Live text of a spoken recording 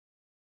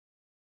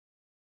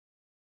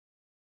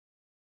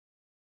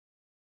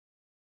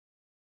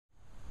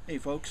Hey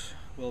folks,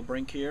 Will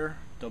Brink here,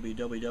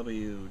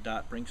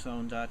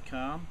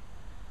 www.brinkzone.com.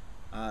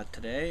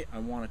 Today I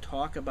want to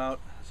talk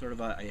about sort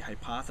of a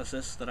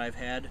hypothesis that I've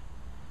had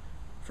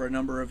for a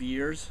number of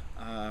years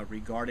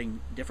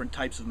regarding different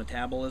types of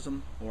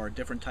metabolism, or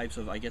different types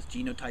of, I guess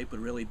genotype would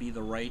really be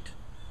the right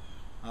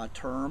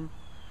term.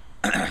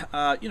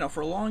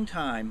 For a long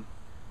time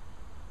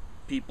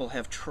people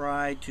have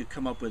tried to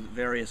come up with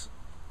various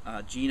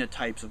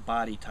genotypes of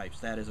body types.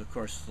 That is, of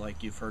course,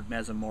 like you've heard,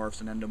 mesomorphs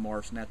and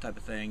endomorphs and that type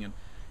of thing, and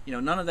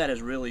none of that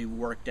has really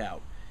worked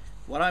out.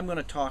 What I'm going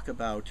to talk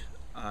about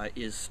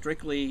is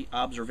strictly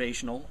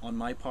observational on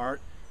my part,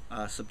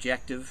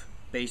 subjective,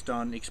 based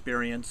on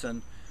experience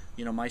and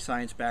my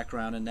science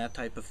background and that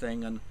type of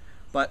thing.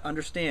 But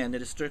understand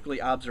it is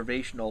strictly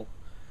observational,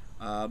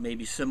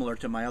 maybe similar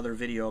to my other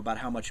video about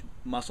how much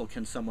muscle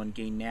can someone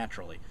gain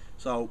naturally.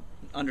 So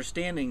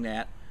understanding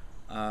that,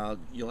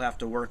 you'll have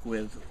to work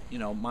with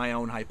my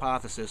own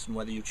hypothesis, and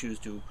whether you choose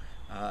to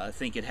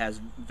think it has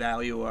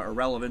value or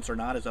relevance or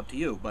not is up to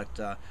you.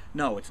 But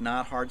no, it's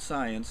not hard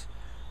science.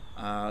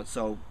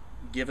 So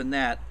given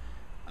that,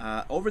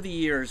 over the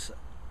years,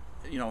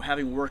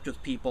 having worked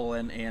with people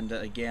and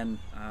again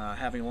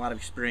having a lot of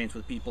experience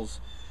with people's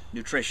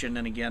nutrition,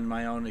 and again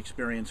my own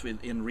experience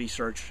in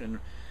research, and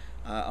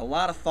a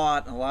lot of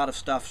thought and a lot of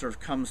stuff sort of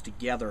comes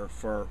together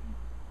for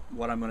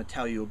what I'm going to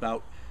tell you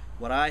about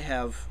what I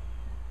have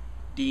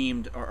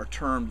deemed or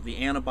termed the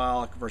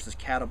anabolic versus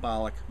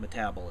catabolic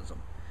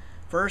metabolism.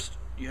 First,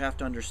 you have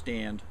to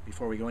understand,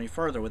 before we go any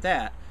further with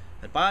that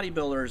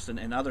bodybuilders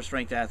and other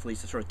strength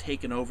athletes have sort of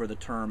taken over the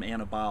term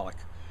anabolic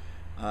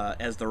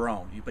as their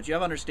own. But you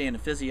have to understand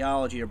in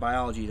physiology or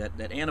biology that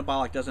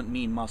anabolic doesn't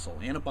mean muscle.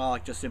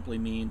 Anabolic just simply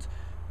means,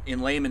 in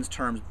layman's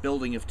terms,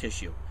 building of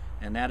tissue.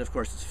 And that, of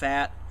course, is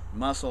fat,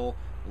 muscle,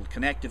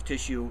 connective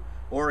tissue,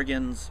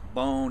 organs,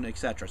 bone,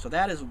 etc. So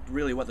that is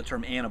really what the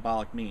term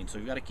anabolic means. So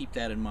you've got to keep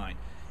that in mind.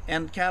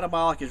 And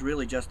catabolic is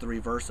really just the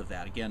reverse of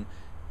that. Again,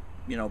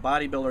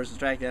 bodybuilders and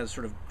strength athletes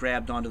sort of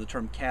grabbed onto the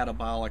term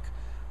catabolic,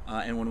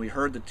 and when we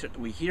hear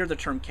the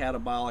term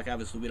catabolic,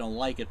 obviously we don't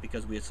like it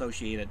because we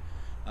associate it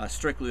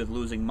strictly with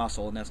losing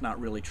muscle, and that's not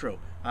really true.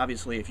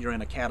 Obviously, if you're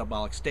in a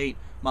catabolic state,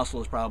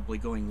 muscle is probably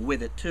going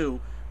with it too,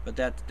 but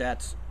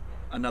that's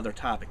another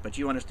topic. But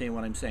you understand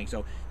what I'm saying.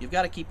 So you've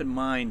got to keep in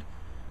mind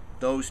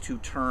those two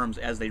terms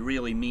as they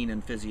really mean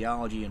in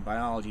physiology and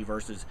biology,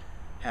 versus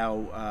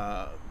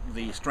how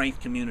the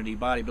strength community,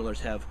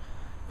 bodybuilders, have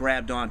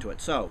grabbed onto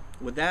it. So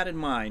with that in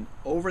mind,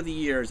 over the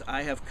years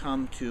I have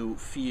come to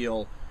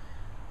feel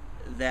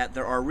that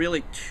there are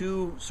really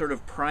two sort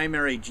of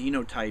primary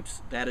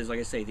genotypes. That is, like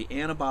I say, the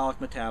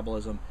anabolic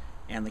metabolism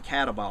and the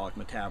catabolic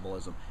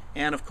metabolism.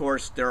 And of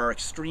course there are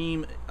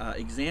extreme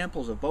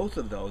examples of both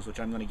of those, which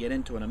I'm going to get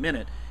into in a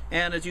minute.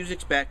 And as you'd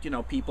expect,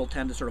 people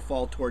tend to sort of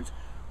fall towards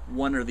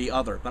one or the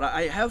other. But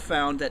I have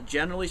found that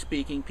generally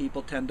speaking,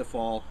 people tend to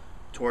fall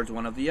towards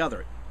one or the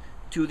other.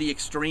 To the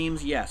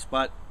extremes, yes,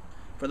 but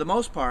for the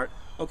most part,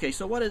 okay,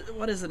 so what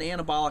is an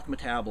anabolic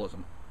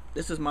metabolism?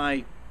 This is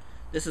my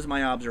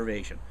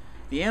observation.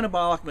 The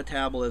anabolic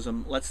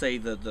metabolism, let's say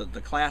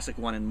the classic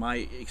one in my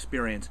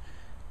experience,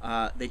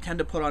 they tend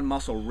to put on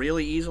muscle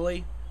really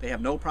easily. They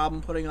have no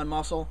problem putting on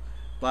muscle,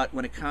 but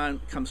when it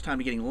comes time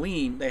to getting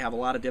lean, they have a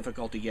lot of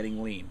difficulty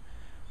getting lean.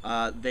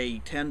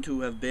 They tend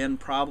to have been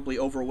probably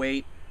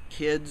overweight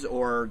kids,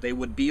 or they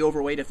would be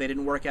overweight if they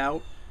didn't work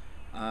out.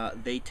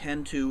 They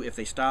tend to, if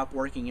they stop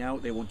working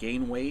out, they will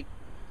gain weight.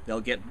 They'll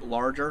get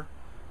larger.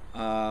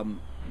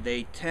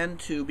 They tend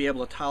to be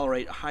able to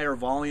tolerate a higher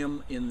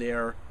volume in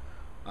their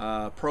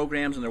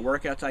programs and their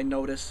workouts, I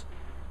notice.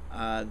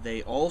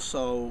 They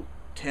also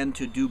tend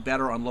to do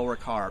better on lower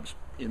carbs.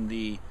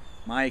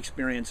 My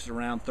experience is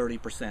around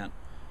 30%.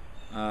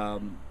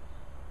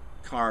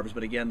 Carbs,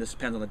 but again, this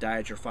depends on the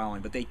diet you're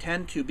following. But they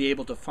tend to be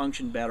able to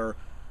function better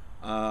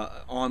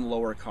on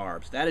lower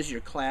carbs. That is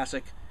your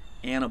classic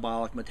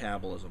anabolic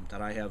metabolism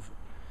that I have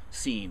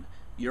seen.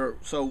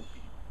 So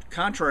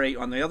contrary,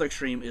 on the other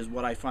extreme, is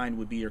what I find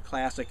would be your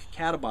classic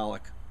catabolic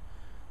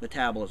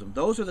metabolism.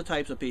 Those are the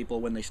types of people,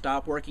 when they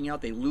stop working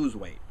out, they lose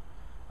weight.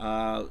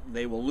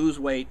 They will lose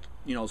weight,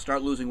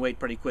 start losing weight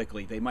pretty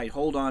quickly. They might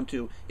hold on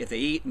to, if they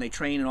eat and they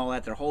train and all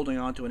that, they're holding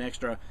on to an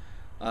extra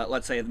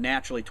let's say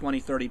naturally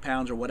 20-30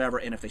 pounds or whatever,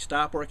 and if they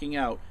stop working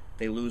out,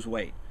 they lose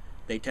weight.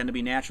 They tend to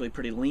be naturally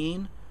pretty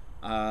lean.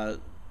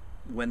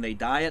 When they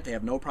diet, they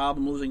have no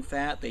problem losing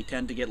fat. They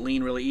tend to get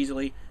lean really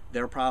easily.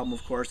 Their problem,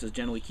 of course, is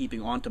generally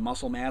keeping on to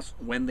muscle mass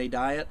when they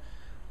diet.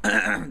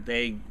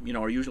 They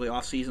are usually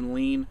off-season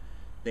lean.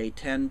 They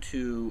tend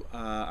to,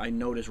 I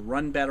notice,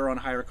 run better on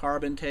higher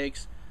carb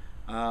intakes,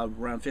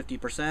 around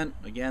 50%.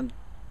 Again,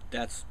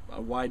 that's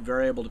a wide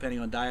variable depending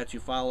on diets you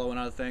follow and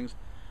other things.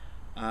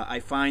 I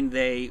find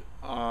they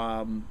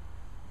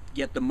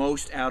get the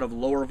most out of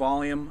lower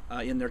volume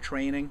in their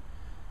training,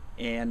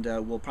 and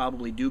will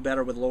probably do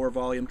better with lower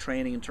volume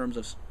training in terms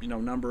of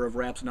number of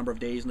reps, number of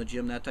days in the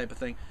gym, that type of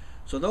thing.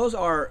 So those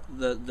are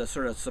the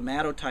sort of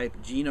somatotype,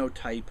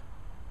 genotype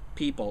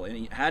people.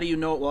 And how do you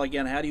know? Well,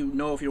 again, how do you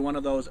know if you're one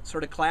of those?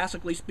 Sort of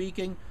classically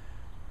speaking,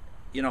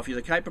 if you're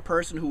the type of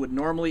person who would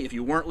normally, if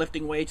you weren't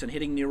lifting weights and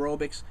hitting the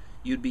aerobics,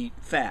 you'd be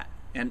fat.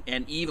 And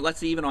even, let's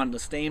say even on the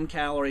same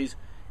calories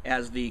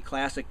as the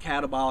classic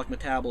catabolic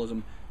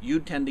metabolism,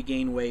 you'd tend to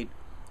gain weight,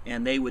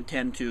 and they would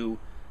tend to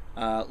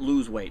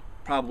lose weight,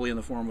 probably in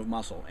the form of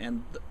muscle.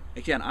 And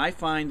again, I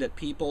find that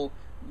people,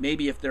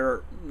 maybe if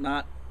they're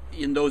not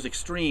in those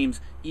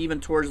extremes, even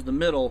towards the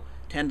middle,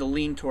 tend to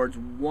lean towards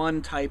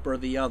one type or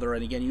the other.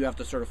 And again, you have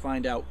to sort of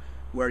find out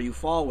where you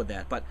fall with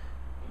that. But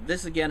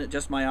this, again, is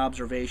just my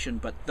observation.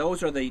 But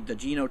those are the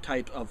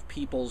genotype of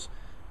people's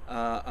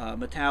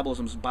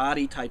metabolisms,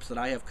 body types that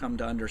I have come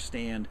to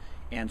understand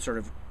and sort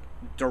of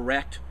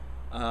direct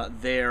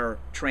their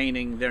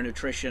training, their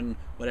nutrition,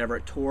 whatever,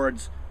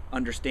 towards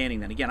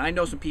understanding that. Again, I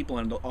know some people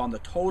on the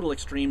total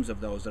extremes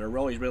of those that are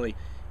really, really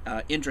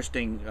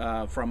interesting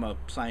from a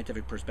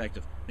scientific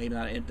perspective. Maybe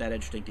not that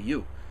interesting to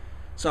you.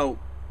 So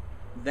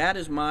that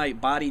is my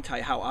body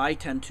type, how I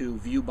tend to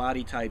view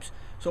body types.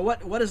 So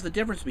what is the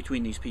difference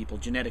between these people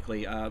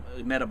genetically,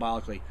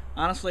 metabolically?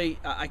 Honestly,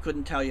 I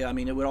couldn't tell you. I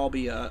mean, it would all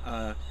be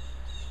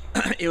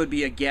it would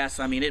be a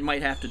guess. I mean, it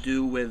might have to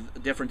do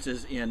with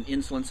differences in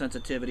insulin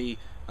sensitivity,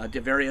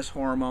 various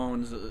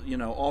hormones,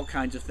 all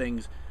kinds of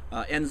things,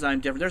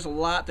 enzyme difference. There's a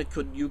lot that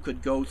you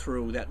could go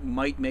through that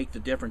might make the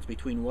difference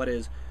between what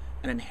is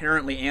an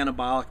inherently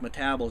anabolic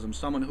metabolism,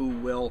 someone who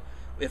will,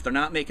 if they're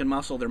not making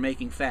muscle, they're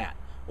making fat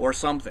or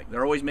something.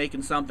 They're always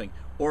making something.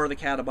 Or the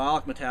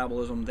catabolic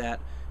metabolism that,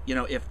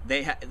 if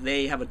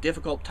they have a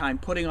difficult time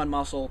putting on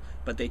muscle,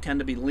 but they tend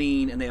to be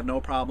lean and they have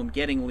no problem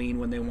getting lean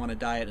when they want to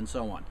diet and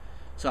so on.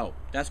 So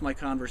that's my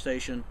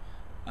conversation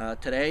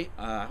today.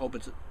 I hope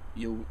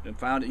you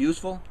found it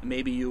useful.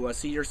 Maybe you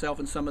see yourself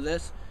in some of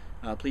this.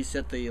 Please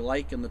hit the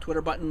like and the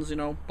Twitter buttons,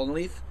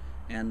 beneath,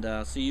 and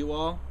see you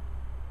all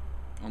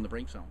on the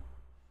Brink Zone.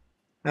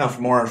 Now,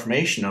 for more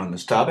information on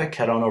this topic,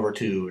 head on over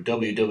to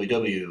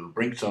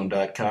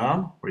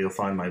www.brinkzone.com, where you'll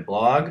find my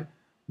blog,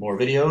 more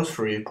videos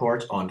for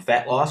reports on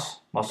fat loss,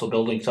 muscle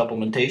building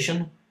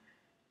supplementation,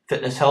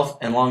 fitness, health,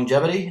 and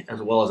longevity,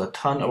 as well as a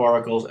ton of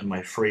articles in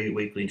my free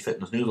weekly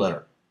fitness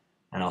newsletter.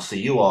 And I'll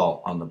see you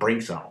all on the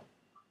Brink Zone.